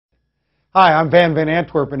Hi, I'm Van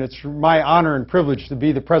Antwerp, and it's my honor and privilege to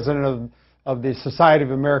be the president of the Society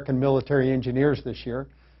of American Military Engineers this year.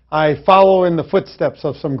 I follow in the footsteps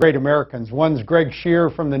of some great Americans. One's Greg Shear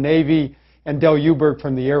from the Navy and Dale Uberg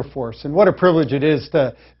from the Air Force. And what a privilege it is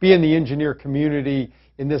to be in the engineer community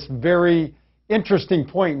in this very interesting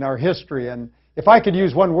point in our history. And if I could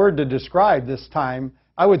use one word to describe this time,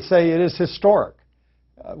 I would say it is historic.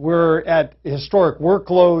 We're at historic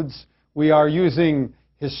workloads. We are using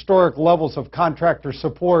historic levels of contractor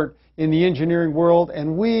support in the engineering world,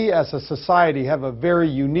 and we as a society have a very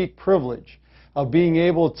unique privilege of being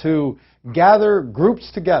able to gather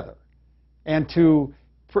groups together and to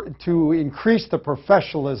increase the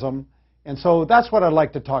professionalism. And so that's what I'd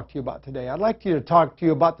like to talk to you about today. I'd like to talk to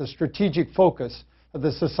you about the strategic focus of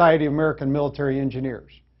the Society of American Military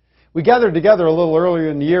Engineers. We gathered together a little earlier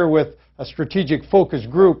in the year with a strategic focus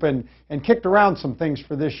group and kicked around some things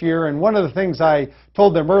for this year. And one of the things I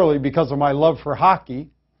told them early, because of my love for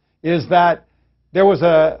hockey, is that there was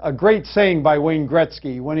a great saying by Wayne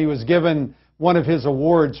Gretzky when he was given one of his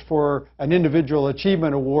awards for an individual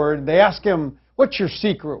achievement award. They asked him, "What's your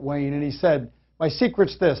secret, Wayne?" And he said, "My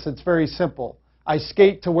secret's this. It's very simple. I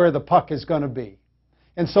skate to where the puck is going to be."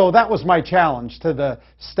 And so that was my challenge to the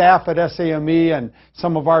staff at SAME and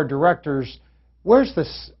some of our directors. Where is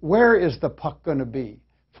the puck going to be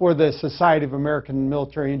for the Society of American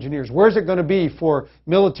Military Engineers? Where is it going to be for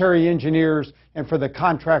military engineers and for the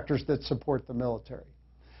contractors that support the military?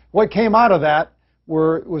 What came out of that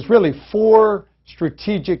was really 4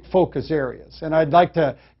 strategic focus areas. And I'd like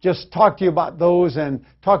to just talk to you about those and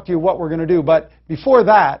talk to you what we're going to do. But before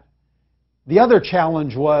that, the other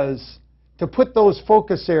challenge was to put those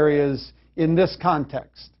focus areas in this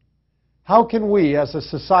context. How can we as a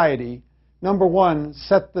society, number one,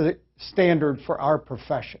 set the standard for our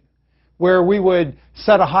profession, where we would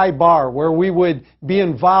set a high bar, where we would be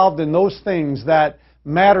involved in those things that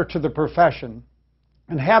matter to the profession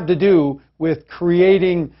and have to do with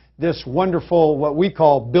creating this wonderful, what we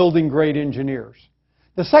call building great engineers.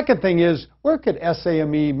 The second thing is, where could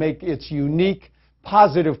SAME make its unique,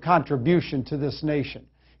 positive contribution to this nation?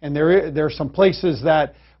 And there are some places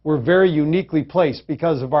that we're very uniquely placed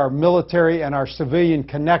because of our military and our civilian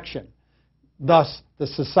connection. Thus, the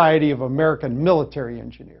Society of American Military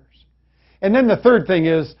Engineers. And then the third thing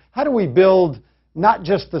is, how do we build not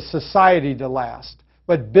just the society to last,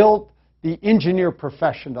 but build the engineer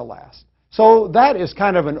profession to last? So that is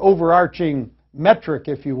kind of an overarching metric,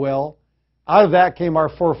 if you will. Out of that came our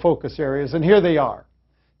 4 focus areas, and here they are.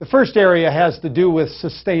 The first area has to do with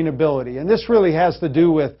sustainability, and this really has to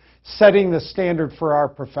do with setting the standard for our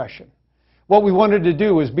profession. What we wanted to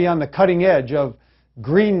do is be on the cutting edge of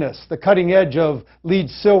greenness, the cutting edge of LEED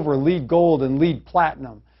silver, LEED gold, and LEED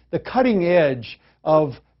platinum, the cutting edge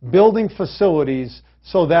of building facilities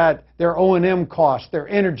so that their O&M costs, their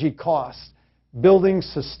energy costs, building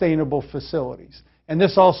sustainable facilities. And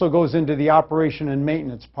this also goes into the operation and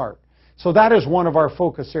maintenance part. So that is one of our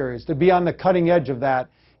focus areas, to be on the cutting edge of that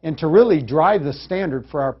and to really drive the standard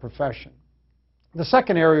for our profession. The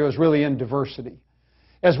second area is really in diversity.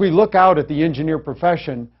 As we look out at the engineer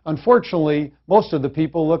profession, unfortunately, most of the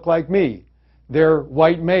people look like me. They're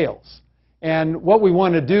white males. And what we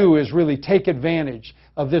want to do is really take advantage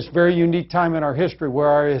of this very unique time in our history where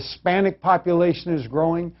our Hispanic population is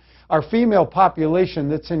growing, our female population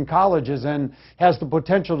that's in colleges and has the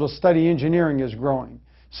potential to study engineering is growing.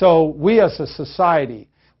 So we as a society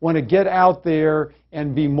want to get out there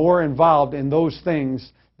and be more involved in those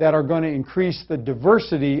things that are going to increase the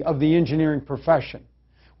diversity of the engineering profession.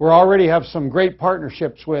 We already have some great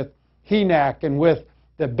partnerships with HENAC and with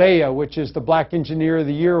the BEA, which is the Black Engineer of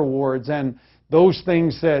the Year Awards, and those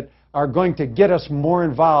things that are going to get us more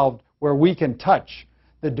involved where we can touch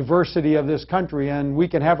the diversity of this country and we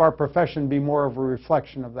can have our profession be more of a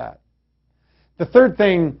reflection of that. The third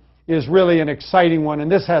thing is really an exciting one,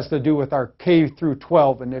 and this has to do with our K through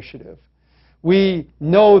 12 initiative. We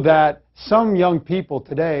know that some young people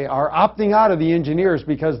today are opting out of the engineers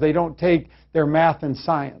because they don't take their math and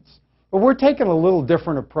science. But we're taking a little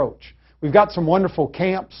different approach. We've got some wonderful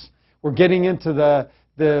camps. We're getting into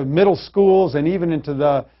the middle schools and even into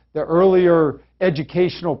the earlier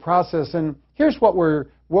educational process. And here's what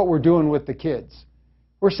we're doing with the kids.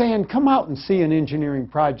 We're saying, come out and see an engineering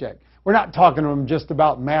project. We're not talking to them just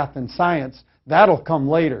about math and science. That'll come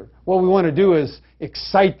later. What we want to do is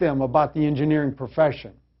excite them about the engineering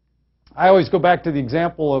profession. I always go back to the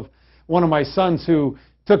example of one of my sons who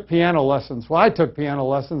took piano lessons. Well, I took piano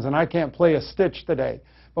lessons and I can't play a stitch today.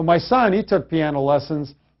 But my son, he took piano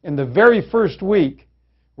lessons in the very first week,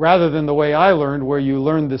 rather than the way I learned, where you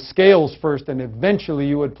learned the scales first and eventually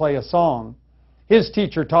you would play a song. his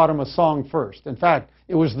teacher taught him a song first. In fact,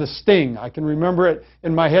 it was the Sting. I can remember it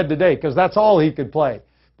in my head today because that's all he could play.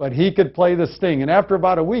 But he could play the Sting. And after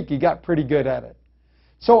about a week, he got pretty good at it.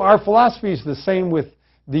 So our philosophy is the same with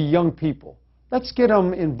the young people. Let's get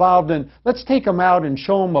them involved in, let's take them out and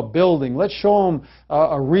show them a building. Let's show them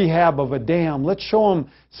a rehab of a dam. Let's show them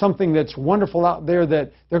something that's wonderful out there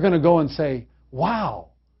that they're going to go and say, wow,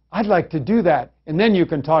 I'd like to do that. And then you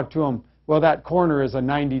can talk to them, well, that corner is a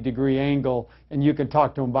 90-degree angle, and you can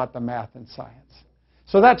talk to them about the math and science.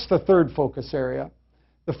 So that's the third focus area.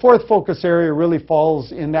 The fourth focus area really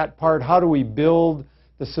falls in that part, how do we build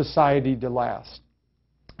the society to last?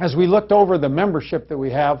 As we looked over the membership that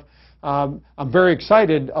we have, I'm very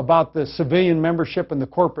excited about the civilian membership and the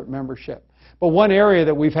corporate membership. But one area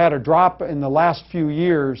that we've had a drop in the last few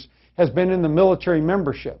years has been in the military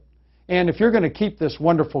membership. And if you're going to keep this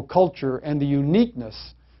wonderful culture and the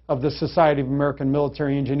uniqueness of the Society of American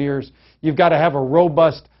Military Engineers, you've got to have a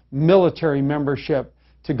robust military membership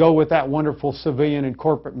to go with that wonderful civilian and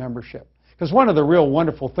corporate membership. Because one of the real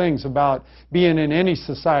wonderful things about being in any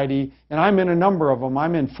society, and I'm in a number of them,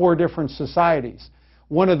 I'm in 4 different societies.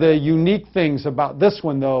 One of the unique things about this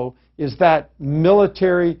one, though, is that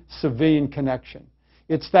military-civilian connection.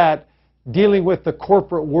 It's that dealing with the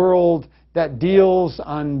corporate world that deals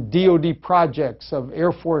on DoD projects of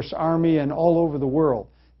Air Force, Army, and all over the world.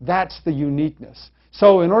 That's the uniqueness.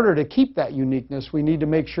 So in order to keep that uniqueness, we need to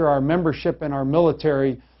make sure our membership in our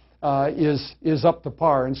military is up to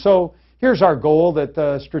par. And so here's our goal that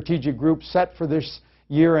the strategic group set for this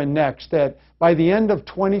year and next, that by the end of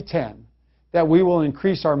 2010, that we will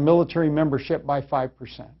increase our military membership by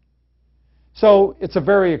 5%. So it's a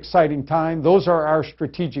very exciting time. Those are our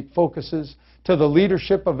strategic focuses. To the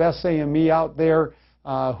leadership of SAME out there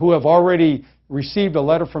who have already received a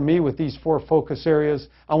letter from me with these 4 focus areas,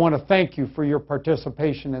 I want to thank you for your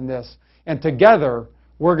participation in this. And together,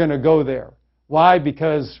 we're going to go there. Why?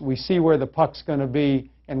 Because we see where the puck's going to be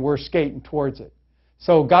and we're skating towards it.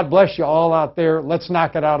 So God bless you all out there. Let's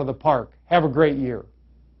knock it out of the park. Have a great year.